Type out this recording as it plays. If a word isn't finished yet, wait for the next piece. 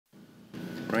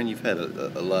Ryan, you've had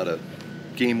a lot of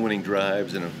game-winning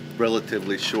drives in a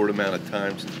relatively short amount of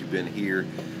time since you've been here.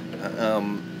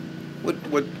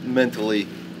 What mentally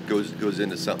goes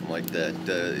into something like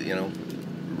that?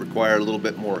 Require a little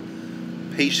bit more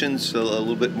patience, a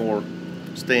little bit more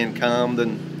staying calm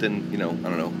than I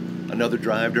don't know, another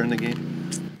drive during the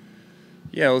game.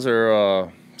 Yeah, those are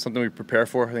something we prepare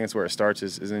for. I think that's where it starts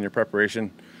is in your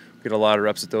preparation. We get a lot of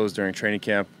reps at those during training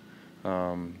camp,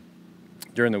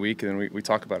 during the week, and then we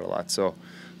talk about it a lot. So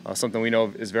something we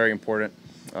know is very important.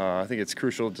 I think it's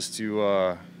crucial just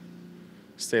to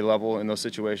stay level in those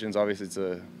situations. Obviously, it's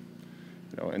a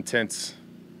intense,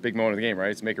 big moment of the game,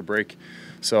 right? It's make or break.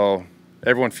 So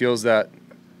everyone feels that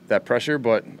pressure,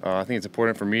 but I think it's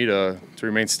important for me to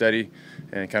remain steady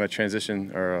and kind of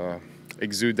transition or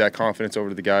exude that confidence over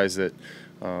to the guys that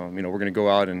we're going to go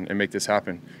out and make this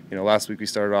happen. Last week we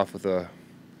started off with a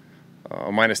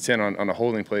 -10 on a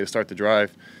holding play to start the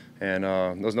drive, and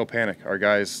there was no panic. Our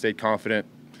guys stayed confident,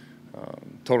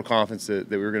 total confidence that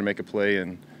we were going to make a play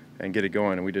and get it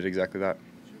going, and we did exactly that.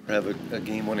 Have a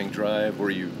game-winning drive where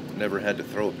you never had to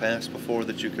throw a pass before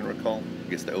that you can recall? I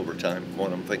guess the overtime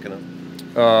one I'm thinking of.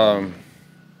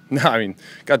 No, I mean,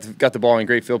 got the ball in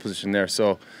great field position there,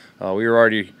 so we were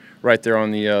already right there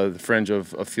on the fringe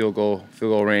of field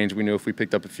goal range. We knew if we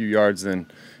picked up a few yards, then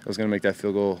it was going to make that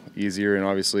field goal easier. And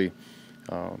obviously,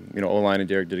 O-line and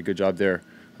Derek did a good job there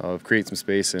of creating some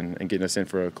space and getting us in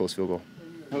for a close field goal.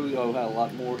 Julio had a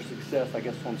lot more success, I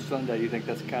guess, on Sunday. You think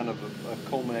that's kind of a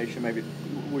culmination? Maybe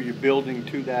were you building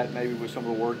to that? Maybe with some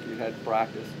of the work you had to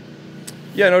practice.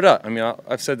 Yeah, no doubt. I mean,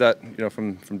 I've said that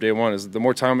from day one. Is the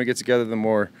more time we get together, the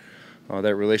more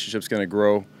that relationship's going to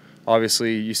grow.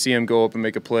 Obviously, you see him go up and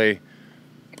make a play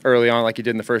early on, like he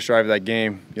did in the first drive of that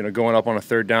game. Going up on a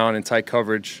third down in tight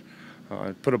coverage,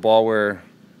 put a ball where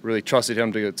really trusted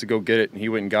him to go get it, and he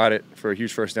went and got it for a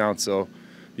huge first down. So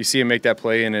you see him make that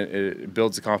play, and it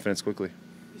builds the confidence quickly.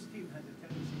 This team has a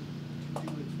tendency to do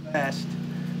its best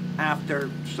after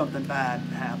something bad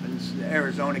happens, the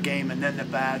Arizona game, and then the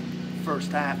bad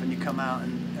first half, and you come out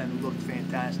and look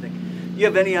fantastic. Do you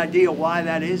have any idea why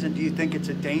that is, and do you think it's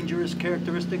a dangerous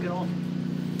characteristic at all?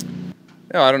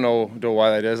 Yeah, I don't know why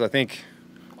that is. I think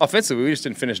offensively we just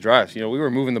didn't finish drives. We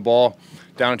were moving the ball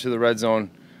down to the red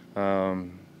zone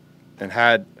and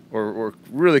were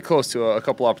really close to a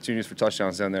couple opportunities for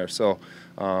touchdowns down there. So,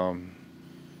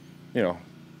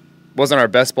 wasn't our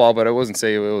best ball, but I wouldn't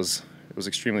say it was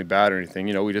extremely bad or anything.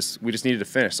 We just needed to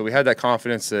finish. So we had that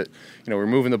confidence that we're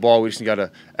moving the ball. We just got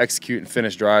to execute and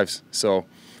finish drives. So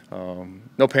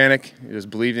no panic. We just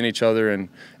believed in each other and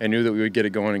knew that we would get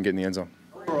it going and get in the end zone.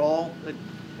 Overall,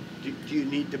 do you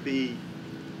need to be,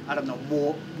 I don't know,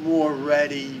 more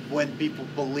ready when people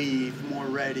believe, more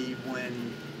ready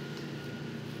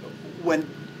when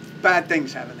bad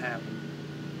things haven't happened?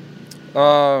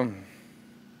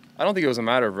 I don't think it was a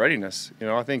matter of readiness.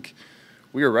 I think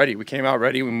we were ready. We came out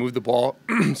ready. We moved the ball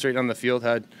straight down the field,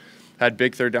 had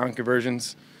big third down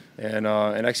conversions, and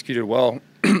executed well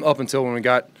up until when we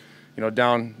got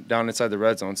down inside the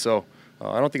red zone. So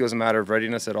I don't think it was a matter of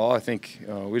readiness at all. I think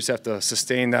we just have to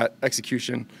sustain that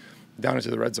execution down into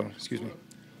the red zone. Excuse me.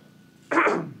 Sort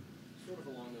of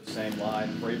along those same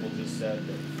lines, Vrabel just said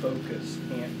that focus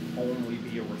can't only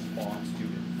be a response to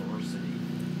adversity.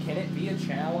 Can it be a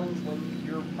challenge when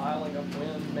you're piling up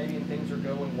wins, maybe and things are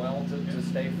going well, to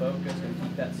stay focused and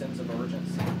keep that sense of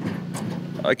urgency?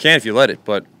 I can if you let it,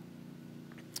 but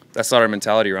that's not our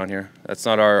mentality around here. That's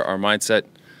not our mindset.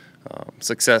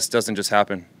 Success doesn't just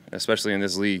happen, especially in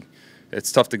this league.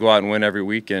 It's tough to go out and win every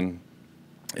week, and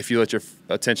if you let your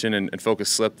attention and focus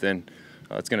slip, then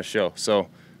it's going to show. So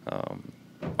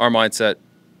our mindset,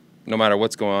 no matter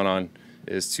what's going on,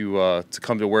 is to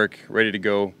come to work ready to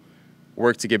go,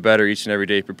 work to get better each and every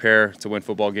day, prepare to win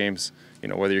football games,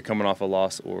 whether you're coming off a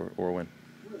loss or a win.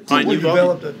 You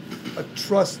developed a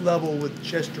trust level with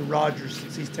Chester Rogers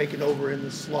since he's taken over in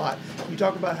the slot. Can you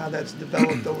talk about how that's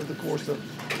developed over the course of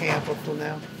camp up till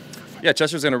now? Yeah,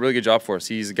 Chester's done a really good job for us.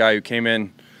 He's a guy who came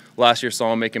in last year,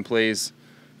 saw him making plays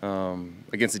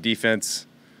against the defense,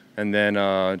 and then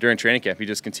during training camp, he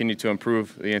just continued to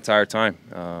improve the entire time.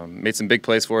 Made some big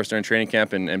plays for us during training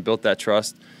camp and built that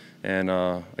trust. And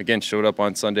again, showed up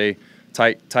on Sunday,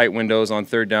 tight windows on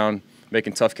third down,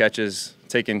 making tough catches,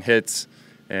 taking hits,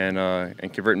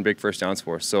 and converting big first downs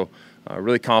for us. So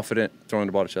really confident throwing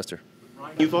the ball to Chester.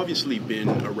 You've obviously been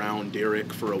around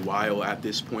Derek for a while at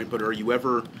this point, but are you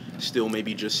ever still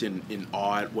maybe just in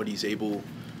awe at what he's able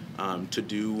to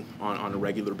do on a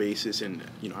regular basis? And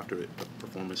after a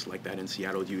performance like that in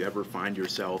Seattle, do you ever find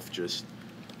yourself just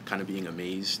kind of being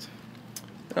amazed?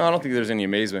 No, I don't think there's any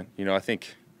amazement. I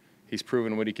think he's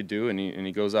proven what he could do, and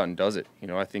he goes out and does it. You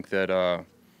know, I think that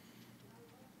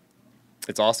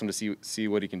it's awesome to see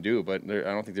what he can do, but I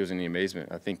don't think there's any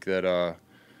amazement. I think that,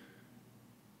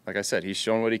 like I said, he's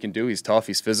shown what he can do. He's tough,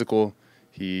 he's physical,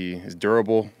 he is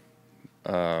durable,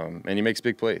 and he makes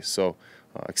big plays. So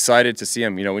excited to see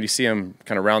him. You know, when you see him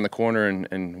kind of round the corner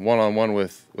and one-on-one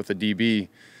with a DB,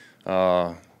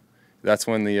 that's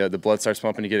when the blood starts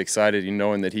pumping. You get excited, you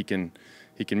knowing that he can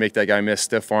make that guy miss,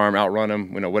 stiff arm, outrun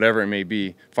him, you know, whatever it may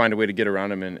be, find a way to get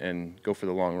around him and go for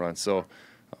the long run. So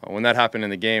when that happened in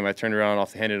the game, I turned around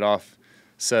off the handed off,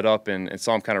 set up, and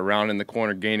saw him kind of round in the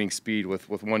corner, gaining speed with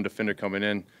one defender coming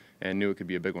in, and knew it could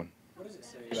be a big one. What does it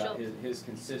say about his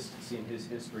consistency and his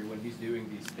history when he's doing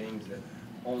these things that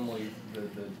only the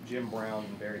Jim Brown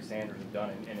and Barry Sanders have done,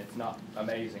 and it's not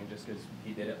amazing just because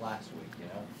he did it last week, you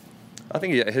know? I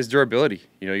think his durability.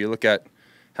 You know, you look at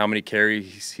how many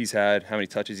carries he's had, how many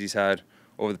touches he's had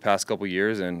over the past couple of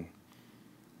years, and,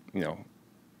 you know,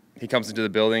 he comes into the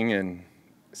building and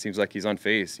it seems like he's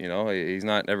unfazed. You know, he's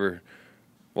not ever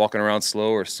walking around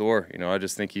slow or sore. You know, I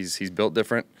just think he's built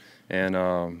different, and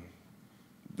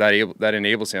that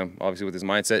enables him, obviously, with his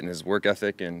mindset and his work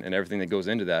ethic and everything that goes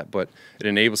into that. But it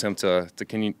enables him to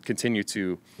continue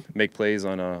to make plays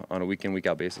on a week-in,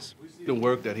 week-out basis. We see the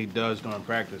work that he does during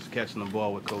practice, catching the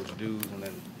ball with Coach Dews, and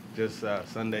then just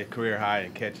Sunday career high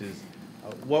in catches.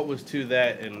 What was to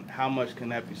that, and how much can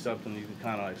that be something you can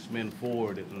kind of like spin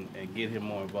forward and get him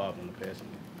more involved in the passing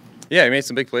game? Yeah, he made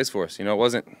some big plays for us. You know,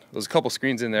 there was a couple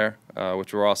screens in there,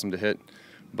 which were awesome to hit,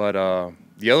 but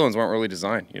the other ones weren't really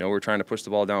designed. You know, we're trying to push the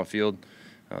ball downfield.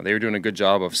 They were doing a good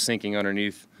job of sinking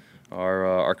underneath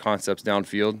our concepts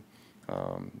downfield.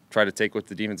 Try to take what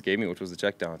the defense gave me, which was the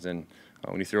checkdowns. And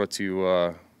when you throw it to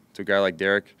a guy like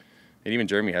Derek, and even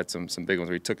Jeremy had some big ones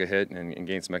where he took a hit and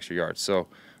gained some extra yards. So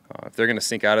if they're going to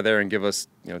sink out of there and give us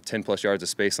 10+ yards of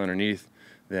space underneath,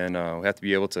 then we have to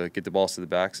be able to get the balls to the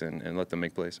backs and let them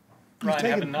make plays. You've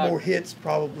taken more hits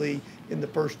probably in the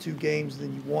first 2 games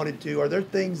than you wanted to. Are there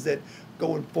things that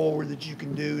going forward that you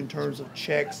can do in terms of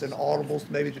checks and audibles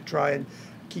maybe to try and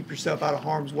keep yourself out of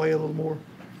harm's way a little more?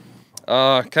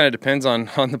 Kind of depends on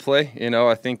the play. You know,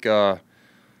 I think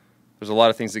there's a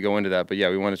lot of things that go into that. But, yeah,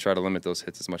 we want to try to limit those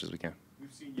hits as much as we can.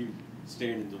 We've seen you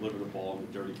stand and deliver the ball in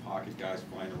the dirty pocket, guys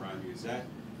flying around you. Is that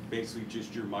basically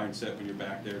just your mindset when you're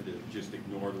back there to just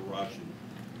ignore the rush and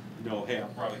know, hey,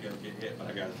 I'm probably going to get hit, but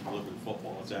I got to deliver the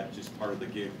football? Is that just part of the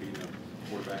gig, being a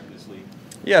quarterback in this league?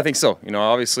 Yeah, I think so. You know,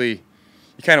 obviously,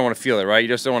 you kind of want to feel it, right? You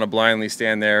just don't want to blindly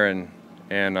stand there and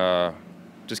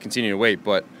just continue to wait.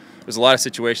 But there's a lot of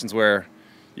situations where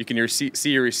you can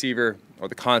see your receiver or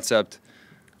the concept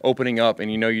opening up,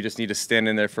 and you know you just need to stand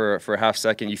in there for a half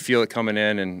second. You feel it coming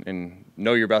in and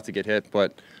know you're about to get hit,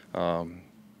 but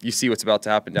you see what's about to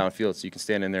happen downfield, so you can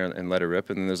stand in there and let it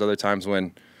rip. And then there's other times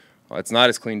when it's not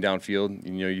as clean downfield.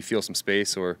 You know, you feel some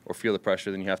space or feel the pressure,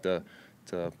 then you have to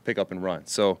pick up and run.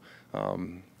 So a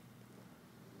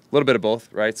little bit of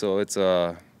both, right? So it's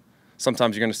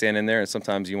sometimes you're going to stand in there, and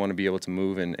sometimes you want to be able to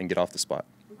move and get off the spot.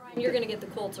 Ryan, you're going to get the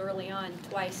Colts early on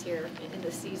twice here in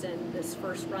the season, this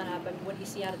first run-up. And what do you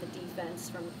see out of the defense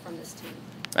from this team?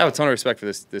 I have a ton of respect for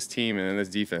this team and this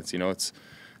defense. You know, it's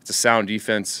a sound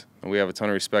defense, and we have a ton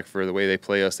of respect for the way they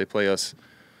play us. They play us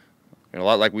a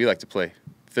lot like we like to play.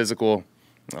 Physical,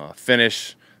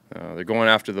 finish. They're going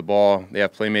after the ball. They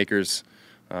have playmakers.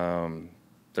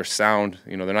 They're sound.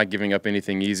 You know, they're not giving up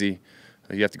anything easy.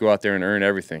 You have to go out there and earn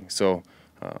everything. So,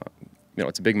 you know,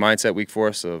 it's a big mindset week for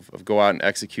us of go out and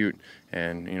execute.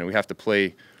 And, you know, we have to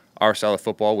play our style of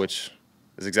football, which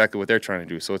is exactly what they're trying to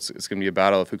do. So it's going to be a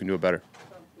battle of who can do it better.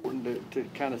 Important to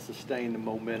kind of sustain the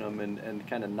momentum and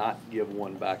kind of not give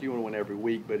one back. You want to win every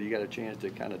week, but you got a chance to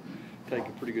kind of take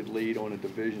a pretty good lead on a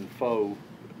division foe,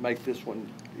 make this one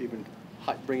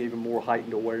bring even more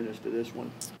heightened awareness to this one.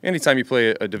 Anytime you play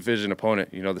a division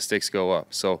opponent, you know, the stakes go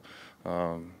up. So,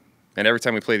 and every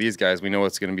time we play these guys, we know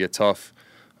it's going to be a tough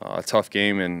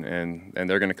game, and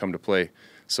they're going to come to play.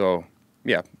 So,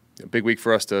 yeah, a big week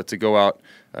for us to go out,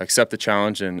 accept the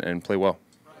challenge, and play well.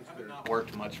 I've not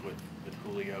worked much with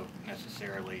Julio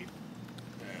necessarily.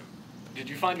 Did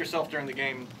you find yourself during the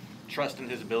game trusting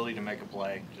his ability to make a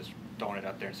play, just throwing it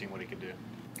up there and seeing what he could do?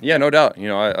 Yeah, no doubt. You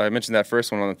know, I mentioned that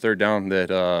first one on the third down that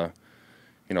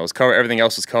you know, it was covered. Everything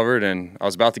else was covered, and I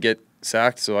was about to get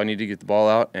sacked, so I needed to get the ball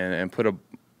out and put a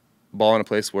ball in a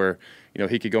place where, you know,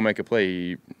 he could go make a play.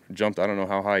 He jumped. I don't know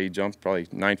how high he jumped, probably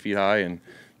 9 feet high, and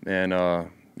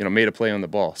you know, made a play on the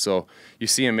ball. So you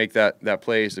see him make that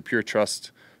play. It's a pure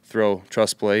trust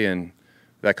play, and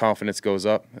that confidence goes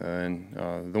up. And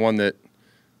the one that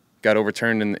got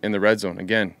overturned in the red zone,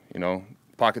 again, you know,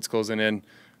 pocket's closing in.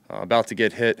 about to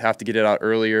get hit, have to get it out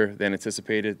earlier than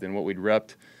anticipated, than what we'd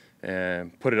repped,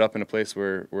 and put it up in a place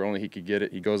where only he could get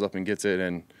it. He goes up and gets it,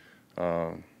 and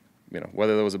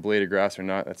whether there was a blade of grass or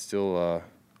not, that's still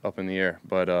up in the air.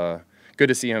 But good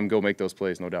to see him go make those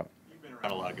plays, no doubt. You've been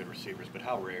around a lot of good receivers, but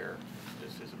how rare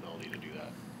is his ability to do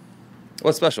that? Well,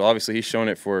 it's special. Obviously, he's shown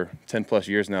it for 10+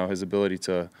 years now, his ability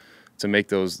to make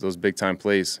those big-time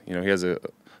plays. He has a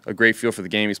great feel for the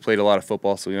game. He's played a lot of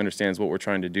football, so he understands what we're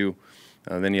trying to do.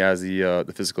 Then he has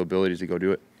the physical ability to go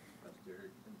do it.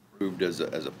 Improved as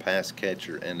a pass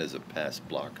catcher and as a pass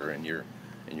blocker in your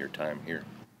time here.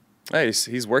 Hey,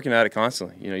 he's working at it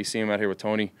constantly. You see him out here with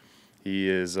Tony. He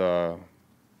is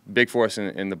big for us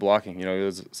in the blocking. There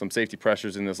was some safety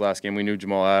pressures in this last game. We knew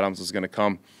Jamal Adams was going to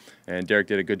come, and Derek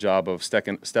did a good job of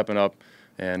stepping up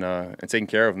and taking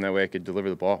care of him. That way I could deliver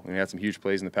the ball. We had some huge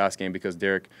plays in the pass game because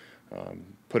Derek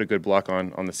put a good block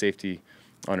on the safety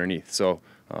underneath. So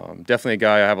definitely a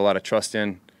guy I have a lot of trust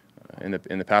in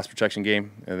the pass protection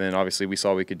game. And then obviously we saw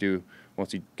what we could do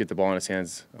once you get the ball in his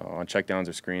hands on checkdowns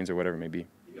or screens or whatever it may be.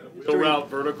 You got a wheel route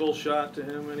vertical shot to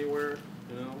him anywhere,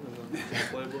 in the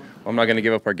playbook? I'm not going to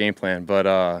give up our game plan,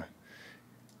 but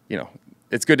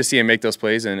it's good to see him make those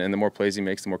plays, and the more plays he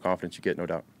makes, the more confidence you get, no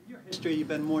doubt. In your history, you've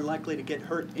been more likely to get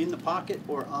hurt in the pocket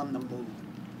or on the move?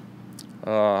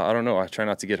 I don't know. I try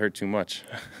not to get hurt too much.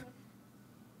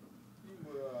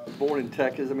 Born in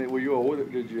Texas. I mean, were you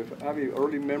Oilers? Did you have any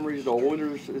early memories of the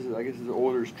Oilers? I guess it's the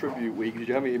Oilers tribute week. Did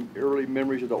you have any early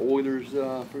memories of the Oilers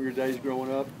from your days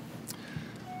growing up?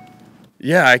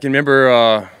 Yeah, I can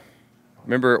remember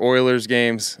Oilers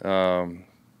games. I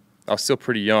was still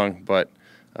pretty young, but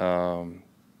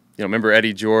remember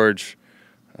Eddie George,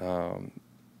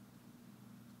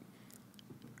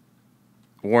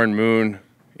 Warren Moon.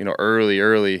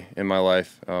 Early in my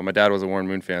life. My dad was a Warren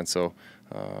Moon fan, so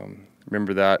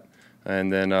remember that.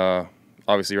 And then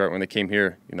obviously right when they came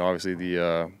here, obviously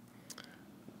the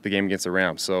game against the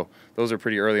Rams. So those are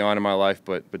pretty early on in my life,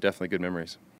 but definitely good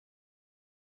memories.